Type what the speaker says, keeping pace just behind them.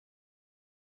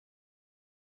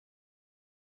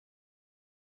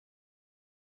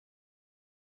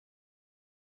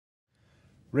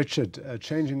Richard,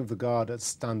 changing of the guard at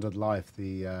Standard Life,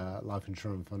 the life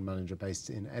insurance fund manager based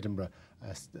in Edinburgh.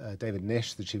 David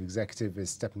Nish, the chief executive, is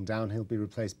stepping down. He'll be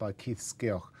replaced by Mr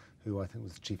Skeoch, who I think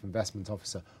was the chief investment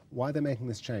officer. Why are they making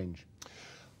this change?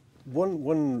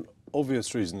 One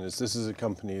obvious reason is this is a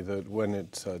company that when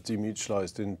it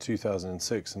demutualised in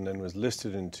 2006 and then was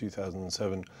listed in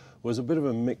 2007 was a bit of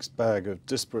a mixed bag of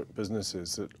disparate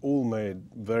businesses that all made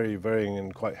very varying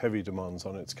and quite heavy demands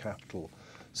on its capital.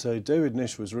 So David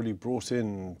Nish was really brought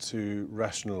in to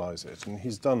rationalise it, and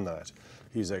he's done that.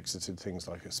 He's exited things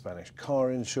like a Spanish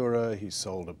car insurer, he's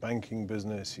sold a banking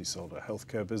business, he sold a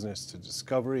healthcare business to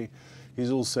Discovery.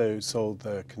 He's also sold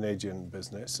their Canadian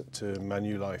business to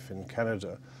Manulife in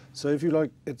Canada. So if you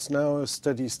like, it's now a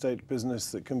steady state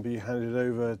business that can be handed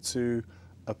over to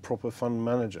a proper fund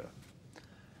manager.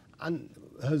 And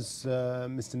has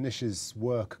Mr Nish's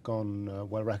work gone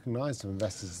well recognised? Have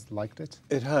investors liked it?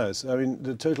 It has. I mean,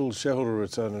 the total shareholder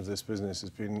return of this business has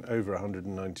been over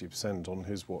 190% on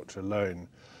his watch alone.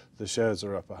 The shares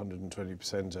are up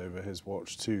 120% over his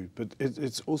watch too. But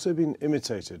it's also been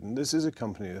imitated. And this is a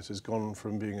company that has gone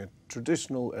from being a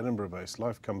traditional Edinburgh-based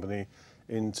life company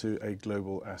into a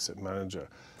global asset manager.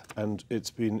 And it's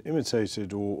been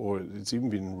imitated, or it's even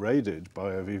been raided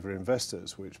by Aviva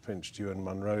investors, which pinched Ewan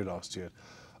Munro last year.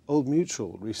 Old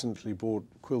Mutual recently bought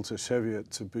Quilter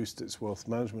Cheviot to boost its wealth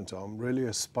management arm, really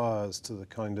aspires to the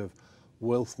kind of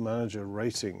wealth manager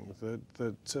rating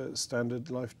that Standard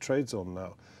Life trades on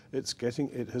now.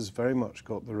 It has very much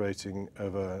got the rating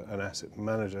of an asset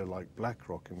manager like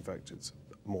BlackRock. In fact, it's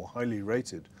more highly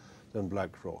rated than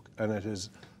BlackRock, and it has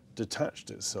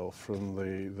detached itself from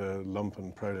the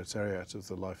lumpen proletariat of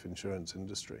the life insurance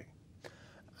industry.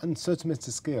 And so to Mr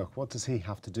Skeoch, what does he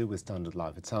have to do with Standard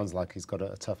Life? It sounds like he's got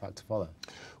a tough act to follow.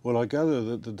 Well, I gather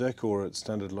that the decor at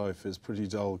Standard Life is pretty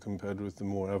dull compared with the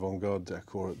more avant-garde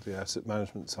decor at the asset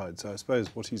management side. So I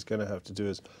suppose what he's going to have to do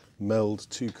is meld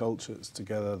two cultures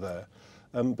together there.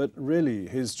 But really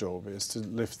his job is to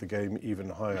lift the game even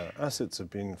higher. Assets have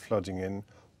been flooding in.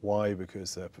 Why?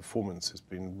 Because their performance has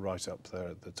been right up there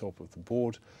at the top of the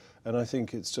board. And I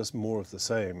think it's just more of the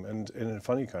same. And in a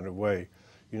funny kind of way,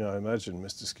 you know, I imagine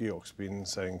Mr Skeoch's been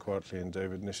saying quietly in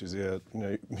David Nish's ear, you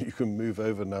know, you can move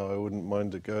over now, I wouldn't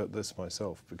mind a go at this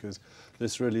myself, because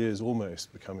this really is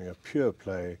almost becoming a pure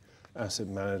play asset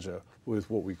manager with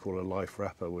what we call a life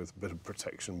wrapper with a bit of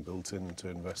protection built into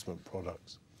investment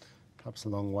products. Perhaps a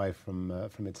long way from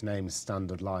its name,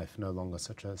 Standard Life, no longer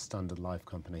such a Standard Life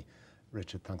company.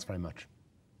 Richard, thanks very much.